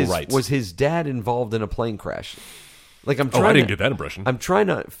doesn't feel right. Was his dad involved in a plane crash? Like I didn't get that impression. I'm trying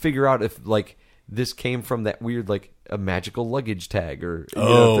to figure out if like this came from that weird like a magical luggage tag or if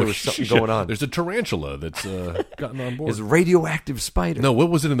there was something going on. There's a tarantula that's gotten on board. It's a radioactive spider. No, what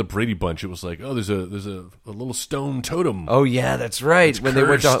was it in the Brady Bunch? It was like, there's a little stone totem. Oh yeah, that's right. It's when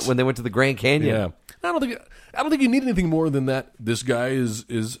cursed. they went to the Grand Canyon. Yeah. I don't think you need anything more than that. This guy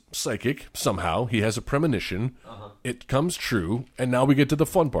is psychic somehow. He has a premonition. It comes true, and now we get to the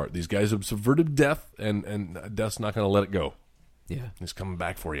fun part. These guys have subverted death, and death's not going to let it go. Yeah, he's coming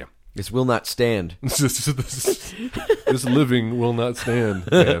back for you. This will not stand. This living will not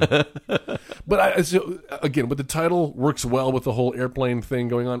stand. Man. But again, but the title works well with the whole airplane thing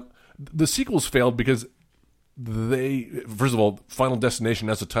going on. The sequels failed because first of all, Final Destination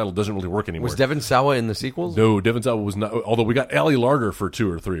as a title doesn't really work anymore. Was Devon Sawa in the sequels? No, Devon Sawa was not. Although we got Allie Larder for 2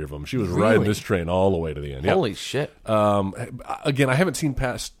 or 3 of them. She was riding this train all the way to the end. Holy shit! Again, I haven't seen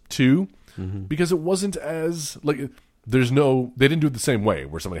past 2 because it wasn't as like. They didn't do it the same way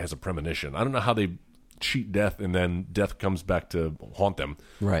where somebody has a premonition. I don't know how they cheat death and then death comes back to haunt them.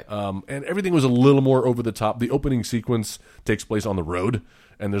 Right. And everything was a little more over the top. The opening sequence takes place on the road,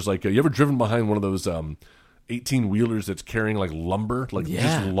 and there's like, you ever driven behind one of those 18-wheelers that's carrying like lumber, like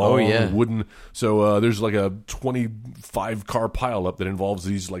just long wooden. So there's like a 25-car pileup that involves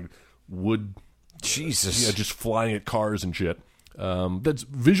these like wood. Jesus. Yeah, just flying at cars and shit. That's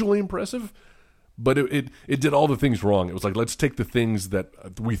visually impressive. But it did all the things wrong. It was like, let's take the things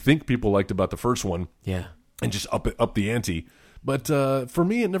that we think people liked about the first one, and just up the ante. But for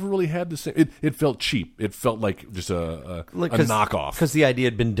me, it never really had the same. It felt cheap. It felt like just a knockoff because the idea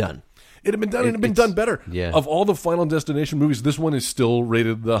had been done. It had been done, and it had been done better. Yeah. Of all the Final Destination movies, this one is still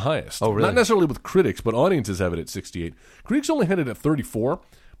rated the highest. Oh, really? Not necessarily with critics, but audiences have it at 68. Critics only had it at 34.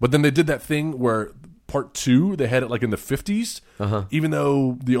 But then they did that thing where Part 2, they had it like in the 50s, even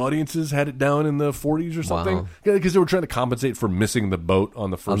though the audiences had it down in the 40s or something, because they were trying to compensate for missing the boat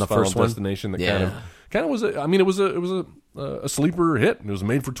on the first Final Destination. That kind of was. It was a sleeper hit. It was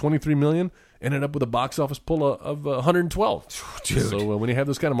made for $23 million, ended up with a box office pull of 112. Dude. So when you have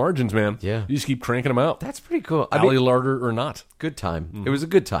those kind of margins, man, you just keep cranking them out. That's pretty cool. Allie Larder or not, good time. It was a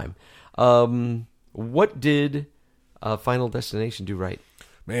good time. What did Final Destination do right?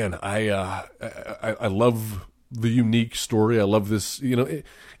 Man, I love the unique story. I love this.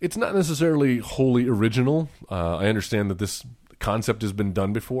 It's not necessarily wholly original. I understand that this concept has been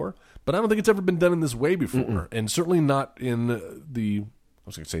done before, but I don't think it's ever been done in this way before, and certainly not in I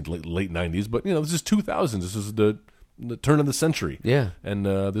was going to say late 90s, but this is 2000s. This is the turn of the century. Yeah. And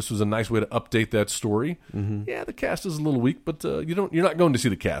this was a nice way to update that story. Yeah, the cast is a little weak, but you're not going to see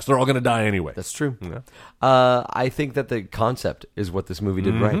the cast. They're all going to die anyway. That's true. Yeah. I think that the concept is what this movie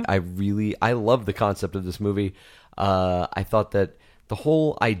did right. I love the concept of this movie. I thought that the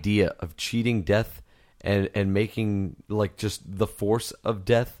whole idea of cheating death and making like just the force of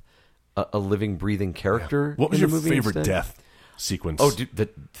death a living, breathing character. What was in your the movie favorite instead? death sequence? Oh, dude,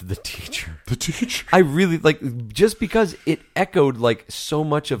 the teacher. The teacher. I really just because it echoed like so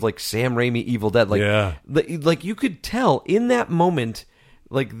much of like Sam Raimi Evil Dead. Like you could tell in that moment,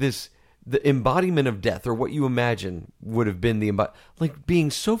 like the embodiment of death, or what you imagine would have been like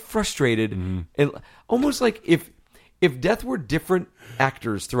being so frustrated, and almost like if death were different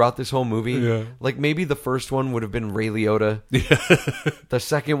actors throughout this whole movie, like maybe the first one would have been Ray Liotta, the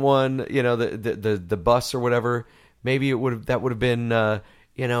second one, the bus or whatever. Maybe that would have been,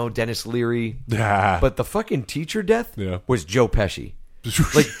 Dennis Leary. But the fucking teacher death was Joe Pesci.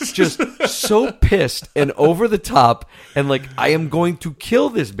 Like, just so pissed and over the top, and like, I am going to kill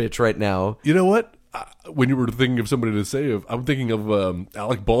this bitch right now. You know what? When you were thinking of somebody to save, I'm thinking of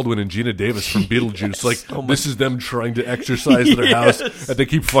Alec Baldwin and Gina Davis from Beetlejuice. Like, this is them trying to exercise their house, and they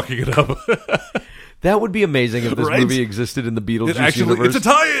keep fucking it up. That would be amazing if this Right? movie existed in the Beetlejuice Actually, universe. it's a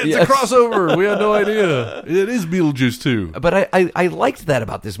tie-in. Yes. It's a crossover. We had no idea. It is Beetlejuice too. But I liked that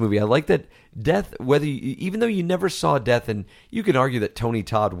about this movie. I liked that death, even though you never saw death, and you can argue that Tony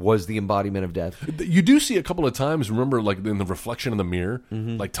Todd was the embodiment of death. You do see a couple of times. Remember, like in the reflection in the mirror,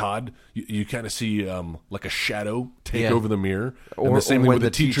 Mm-hmm. like Todd, you kind of see like a shadow take Yeah. over the mirror. Or- and the same or thing when with the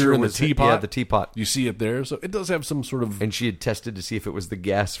the teacher teacher and the was- teapot. yeah, the teapot. You see it there, so it does have some sort of. And she had tested to see if it was the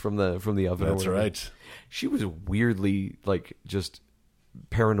gas from the oven. or That's whatever. right. She was weirdly like just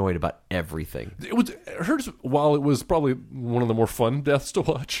paranoid about everything. It was hers. While it was probably one of the more fun deaths to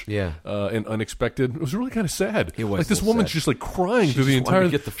watch, Yeah. and unexpected, it was really kind of sad. It was like this a little woman's sad. just like crying She through the just wanted to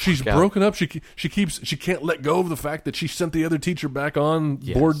entire. get the fuck She's out. broken up. She can't let go of the fact that she sent the other teacher back on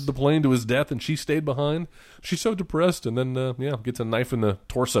Yes. board the plane to his death, and she stayed behind. She's so depressed, and then gets a knife in the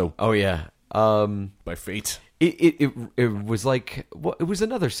torso Oh yeah. by fate. It was like it was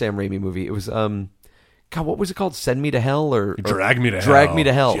another Sam Raimi movie. It was God, what was it called? Send Me to Hell or Drag Me to Drag Hell. Me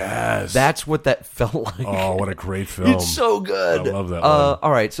to Hell. Yes. That's what that felt like. Oh, what a great film! It's so good. I love that one.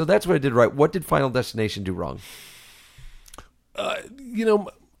 All right, so that's what I did right. What did Final Destination do wrong?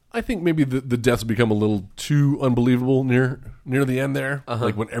 I think maybe the deaths become a little too unbelievable near the end there.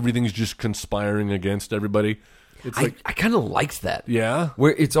 Like when everything's just conspiring against everybody. It's like, I kind of liked that. yeah,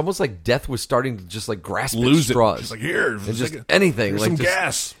 Where it's almost like death was starting to just like grasp lose at it. straws. Just like here, and just like anything. here's Like some just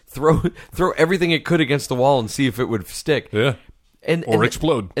gas. Throw everything it could against the wall and see if it would stick. Yeah, or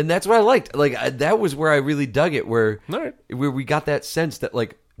explode. And that's what I liked. Like that was where I really dug it. Where All right. where we got that sense that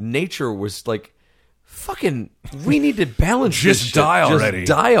like nature was like, fucking, we need to balance. Just this shit. die already. Just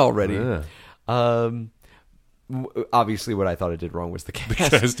die already. Yeah. Obviously, what I thought it did wrong was the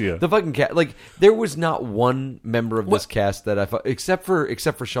cast. cast, yeah. The fucking cast. Like there was not one member of this cast that I thought, except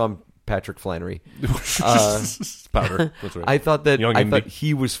for Sean Patrick Flannery. Powder. That's right. I thought Young Indy.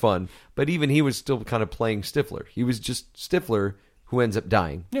 he was fun, but even he was still kind of playing Stifler. He was just Stifler who ends up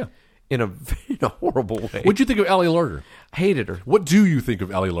dying. Yeah. In a horrible way. What'd you think of Ally Larder? Hated her. What do you think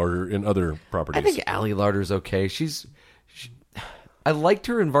of Ally Larder in other properties? I think Ally Larder's okay. I liked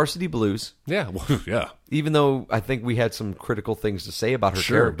her in Varsity Blues, yeah, well, yeah. even though I think we had some critical things to say about her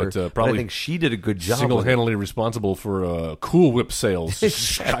Sure, character. but, probably I think she did a good job. with it. Single-handedly responsible for Cool Whip sales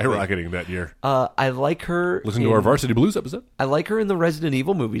skyrocketing that year. I like her. Listen to our Varsity Blues episode. I like her in the Resident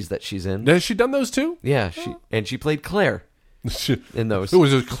Evil movies that she's in. Has she done those too? Yeah, she played Claire in those. It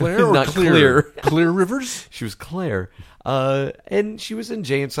was it Claire or Not Clear? Clear Rivers? She was Claire. And she was in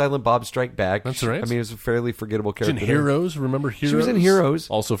Jay and Silent Bob Strike Back. That's right. I mean, it was a fairly forgettable She's character. in Heroes. Remember Heroes? She was in Heroes.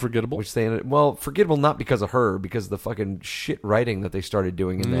 Also forgettable. Which they ended, well, forgettable not because of her, because of the fucking shit writing that they started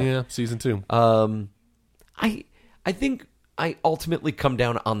doing in that. Yeah, season 2. I think I ultimately come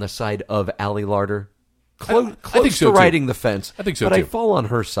down on the side of Ally Larder. Close I think so, to too. riding the fence. I think so, but I too. fall on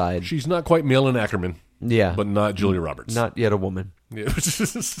her side. She's not quite Malin Ackerman, Yeah. but not Julia Roberts. Not yet a woman. Yeah.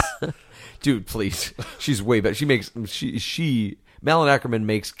 Dude, please. She's way better. She Malin Ackerman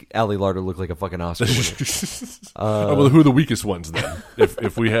makes Ally Larder look like a fucking Oscar winner. Well, who are the weakest ones then?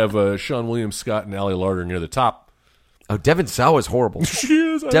 if we have Sean William Scott and Ally Larder near the top. Oh, Devon Sawa is horrible.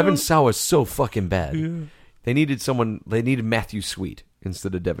 Yes, Devon Sawa is so fucking bad. Yeah. They needed Matthew Sweet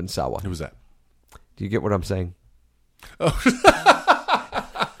instead of Devon Sawa. Who was that? Do you get what I'm saying?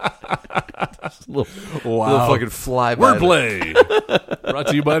 Little fucking fly by. Wordplay. Brought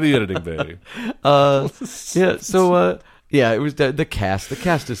to you by the editing bay. Yeah, so yeah, it was the cast. The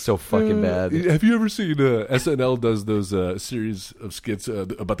cast is so fucking bad. Have you ever seen SNL does those series of skits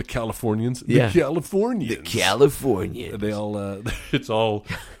about the Californians? Yeah. The Californians. California. They all. It's all.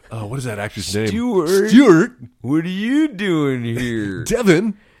 What is that actor's name? Stuart. What are you doing here?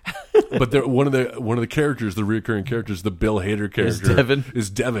 Devin. But one of the characters, the recurring characters, the Bill Hader character is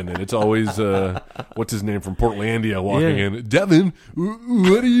Devin, and it's always what's his name from Portlandia walking in. Devin,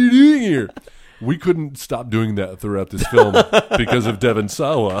 what are you doing here? We couldn't stop doing that throughout this film because of Devon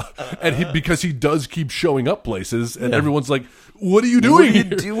Sawa, and because he does keep showing up places, and everyone's like, "What are you doing What are you here?"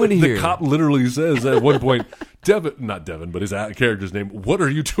 doing here? The cop literally says at one point, not Devin, but his character's name. What are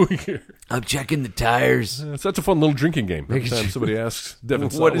you doing here? I'm checking the tires. It's such a fun little drinking game. Every time somebody asks Devin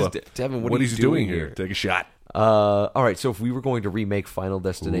What Sawa, is Devin? What what are he's you doing doing here? here? Take a shot. All right, so if we were going to remake Final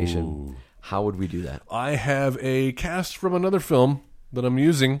Destination, how would we do that? I have a cast from another film that I'm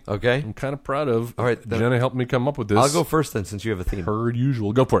using. Okay. I'm kind of proud of. All right, then- Jenna helped me come up with this. I'll go first then, since you have a theme. Per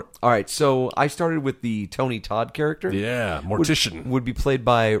usual. Go for it. All right, so I started with the Tony Todd character. Yeah, Would- Mortician. would be played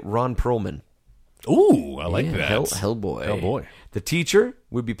by Ron Perlman. Ooh, I like Yeah, that. Hellboy. Hellboy. The teacher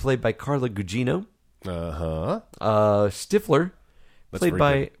would be played by Carla Gugino. Uh-huh. Stifler, That's played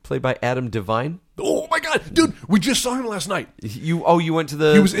very by Adam Devine. Oh, my God. God, dude, we just saw him last night. You went to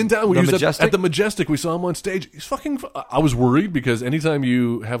the He was in town. the He was Majestic? at the Majestic. We saw him on stage. He's fucking. I was worried because anytime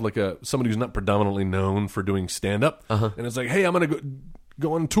you have like somebody who's not predominantly known for doing stand up, and it's like, hey, I'm gonna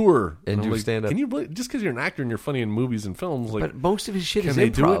go on tour And I'm do like, stand-up. Can you just because you're an actor and you're funny in movies and films? Like, But most of his shit can is they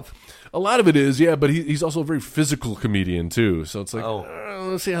do improv. it? A lot of it is, yeah. But he's also a very physical comedian too. So it's like,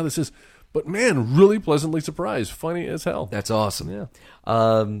 let's see how this is. But man, really pleasantly surprised. Funny as hell. That's awesome. Yeah.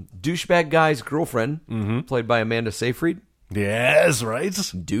 Douchebag guy's girlfriend, played by Amanda Seyfried. Yes, right.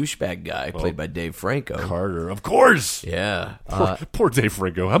 Douchebag guy, played by Dave Franco. Carter, of course. Yeah. Poor Dave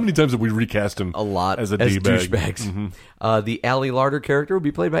Franco. How many times have we recast him? A lot as a as D-bag? douchebags. The Ally Larder character would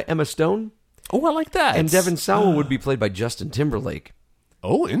be played by Emma Stone. Oh, I like that. And Devon Sawa would be played by Justin Timberlake.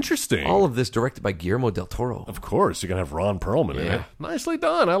 Oh, interesting. All of this directed by Guillermo del Toro. Of course, you're gonna have Ron Perlman in it. Nicely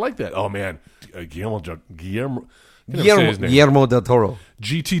done. I like that. Oh man, Guillermo. Say his name. Guillermo del Toro.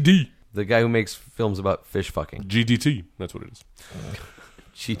 GTD. The guy who makes films about fish fucking. GDT. That's what it is.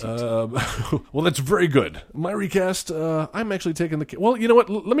 GT. Well, that's very good. My recast. I'm actually taking the. Well, you know what?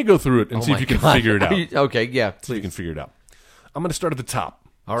 Let me go through it and see if you can figure it out. Okay, yeah. See if you can figure it out. I'm going to start at the top.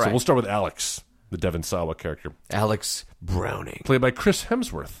 All right. So we'll start with Alex, the Devon Sawa character, Alex Browning. played by Chris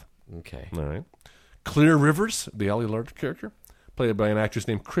Hemsworth. Okay. All right. Claire Rivers, the Ally Larder character, played by an actress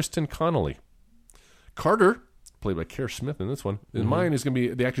named Kristen Connolly. Carter, played by Kerr Smith in this one. In mine is going to be,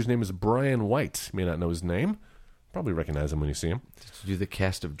 the actor's name is Brian White. You may not know his name. Probably recognize him when you see him. Did you do the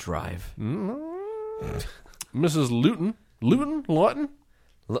cast of Drive? Mrs. Lawton?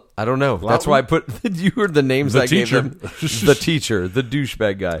 I don't know. That's why I put. You heard the names The I teacher. gave them. The teacher, the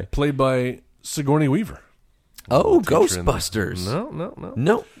douchebag guy. Played by Sigourney Weaver. Oh, Teacher in Ghostbusters. No.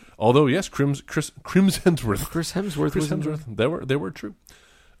 No. Although, yes, Crims Hemsworth. Chris Hemsworth. Chris was in Hemsworth. They were true.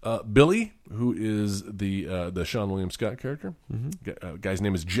 Billy, who is the Sean William Scott character. Guy's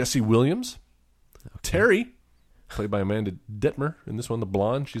name is Jesse Williams. Terry, played by Amanda Detmer in this one, the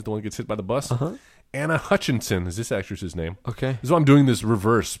blonde. She's the one who gets hit by the bus. Anna Hutchinson is this actress's name. Okay. This is why I'm doing this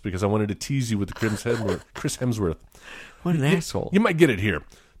reverse, because I wanted to tease you with the Chris Hemsworth. What an asshole. You might get it here.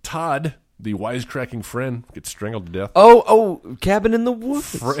 Todd, the wisecracking friend, gets strangled to death. Oh, Cabin in the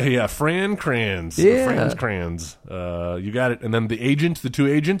Woods. Fran Kranz. Yeah. Franz Kranz. You got it. And then the agent, the two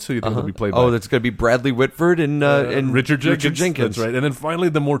agents, who you think will be played by? Oh, that's going to be Bradley Whitford and Richard Jenkins. That's right. And then finally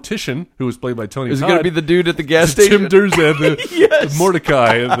the mortician, who was played by Tony Is it Todd. going to be the dude at the gas station? Tim Durzan, Yes.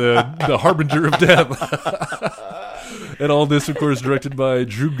 Mordecai, the harbinger of death. And all this, of course, directed by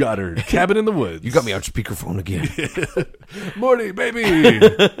Drew Goddard. Cabin in the Woods. You got me on speakerphone again. Morty, baby.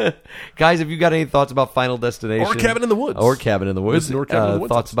 Guys, have you got any thoughts about Final Destination? Or Cabin in the Woods. Or Cabin in the Woods. Listen, or Cabin in the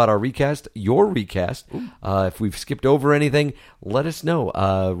Woods. Thoughts about our recast, your recast. If we've skipped over anything, let us know.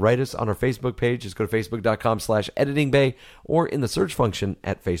 Write us on our Facebook page. Just go to facebook.com/editingbay or in the search function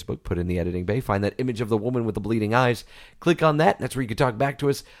at Facebook, put in the Editing Bay. Find that image of the woman with the bleeding eyes. Click on that. That's where you can talk back to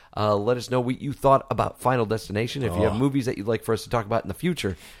us. Let us know what you thought about Final Destination. If you have movies that you'd like for us to talk about in the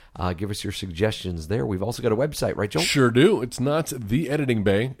future, give us your suggestions there. We've also got a website, right, Joel? Sure do. It's not the Editing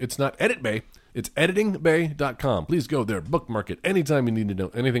Bay. It's not Edit Bay. It's editingbay.com. Please go there, bookmark it. Anytime you need to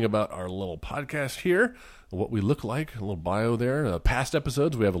know anything about our little podcast here, what we look like, a little bio there. Past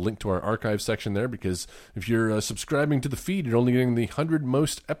episodes, we have a link to our archive section there, because if you're subscribing to the feed, you're only getting the 100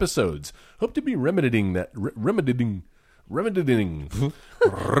 most episodes. Hope to be remedying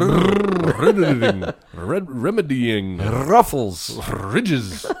remedying Ruffles.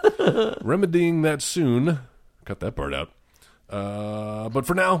 ridges. Remedying that soon. Cut that part out. But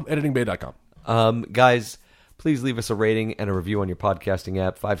for now, editingbay.com. Guys, please leave us a rating and a review on your podcasting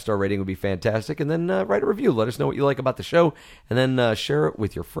app. 5-star rating would be fantastic. And then write a review. Let us know what you like about the show. And then share it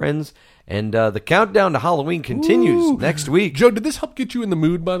with your friends. And the countdown to Halloween continues next week. Joe, did this help get you in the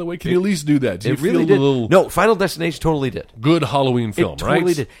mood, by the way? Can you at least do that? Do you It really feel did. a little No, Final Destination totally did. good Halloween film, It totally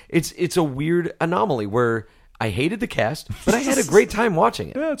right? did. It's a weird anomaly where I hated the cast, but I had a great time watching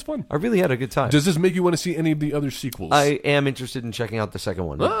it. Yeah, it's fun. I really had a good time. Does this make you want to see any of the other sequels? I am interested in checking out the second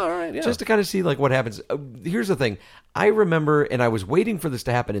one. Oh, all right, yeah. Just to kind of see like what happens. Here's the thing. I remember, and I was waiting for this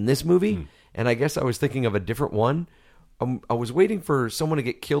to happen in this movie, and I guess I was thinking of a different one. I was waiting for someone to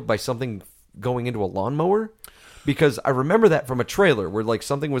get killed by something going into a lawnmower, because I remember that from a trailer where like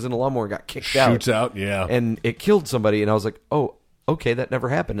something was in a lawnmower and got kicked out. Shoots out, yeah. And it killed somebody, and I was like, oh, okay, that never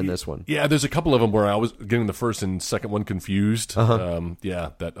happened in this one. Yeah, there's a couple of them where I was getting the first and second one confused.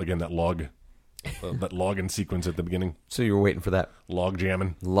 That log, that login sequence at the beginning, So you were waiting for that. log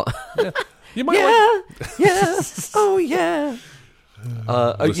jamming. You might Yeah. Oh, yeah.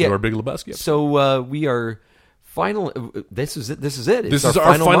 listen to our Big Lebowski. So we are final. This is it. This is it. This is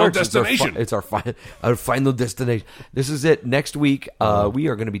our final march. destination. It's our final destination. This is it. Next week, we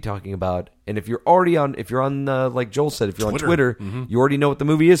are going to be talking about. And if you're on, like Joel said, if you're Twitter. on Twitter, you already know what the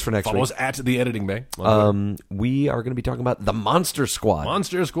movie is for next Follow week. us at the Editing Bay. We are going to be talking about the Monster Squad.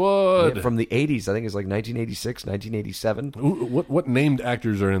 Monster Squad From the 80s. I think it's like 1986, 1987. What named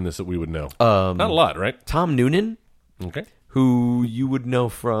actors are in this that we would know? Not a lot, right? Tom Noonan. Okay. Who you would know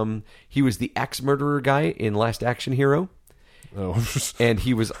from, he was the axe murderer guy in Last Action Hero. Oh, And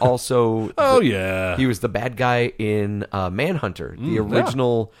he was also yeah. he was the bad guy in Manhunter, the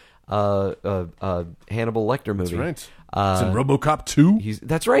original Hannibal Lecter movie. That's right. It's in RoboCop 2.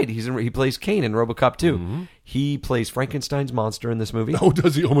 That's right. He plays Kane in RoboCop 2. He plays Frankenstein's monster in this movie. Oh,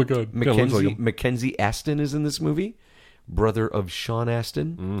 does he? Oh my God. Kinda looks like him. Mackenzie Aston is in this movie, brother of Sean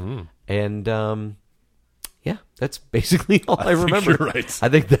Aston, and yeah, that's basically all I remember. You're right. I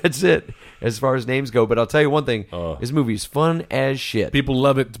think that's it as far as names go. But I'll tell you one thing: this movie's fun as shit. People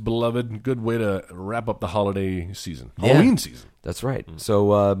love it. It's beloved. Good way to wrap up the holiday season. Yeah. Halloween season. That's right.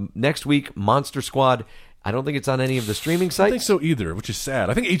 So next week, Monster Squad. I don't think it's on any of the streaming I sites. think so either, which is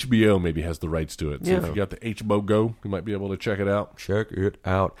sad. I think HBO maybe has the rights to it. So Yeah. if you got the HBO Go, you might be able to check it out. Check it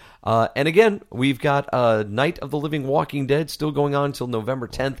out. And again, we've got Night of the Living Walking Dead still going on until November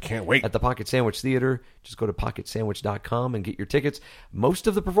 10th. Can't wait. At the Pocket Sandwich Theater. Just go to pocketsandwich.com and get your tickets. Most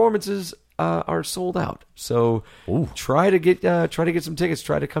of the performances are sold out. So try to get some tickets.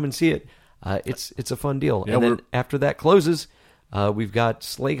 Try to come and see it. It's a fun deal. Yeah, and then after that closes, we've got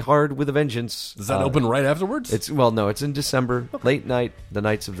Slay Hard with a Vengeance. Does that open right afterwards? It's in December, late night, the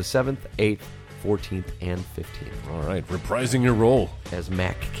nights of the 7th, 8th, 14th, and 15th. All right, reprising your role as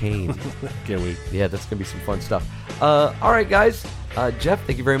Mac Kane. Can't wait. Yeah, that's going to be some fun stuff. All right, guys. Jeff,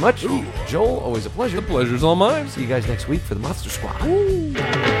 thank you very much. Joel, always a pleasure. The pleasure's all mine. See you guys next week for the Monster Squad. Running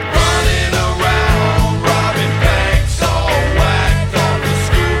around, robbing banks, all whacked on the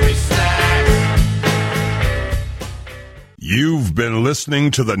Scooby Snacks. You've been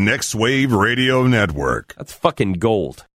listening to the Next Wave Radio Network. That's fucking gold.